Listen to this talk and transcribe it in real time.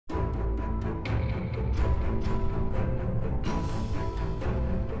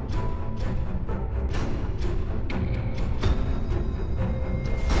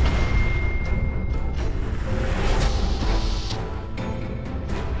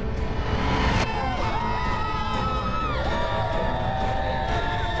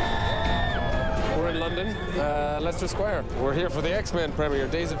London, Leicester Square. We're here for the X-Men premiere,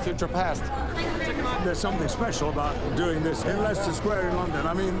 Days of Future Past. There's something special about doing this in Leicester Square in London.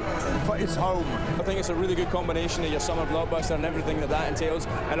 I mean, it's home. I think it's a really good combination of your summer blockbuster and everything that entails,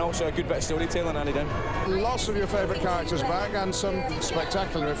 and also a good bit of storytelling added in. Lots of your favourite characters back and some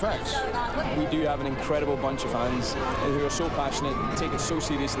spectacular effects. We do have an incredible bunch of fans who are so passionate, take it so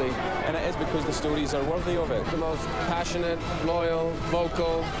seriously, and it is because the stories are worthy of it. The most passionate, loyal,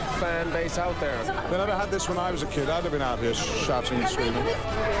 vocal fan base out there. They never had this when I was a kid. I'd have been out here shouting and screaming.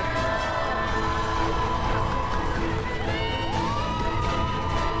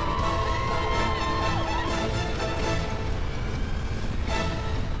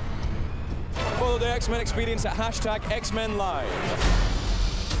 Follow the X-Men experience at #XmenLive.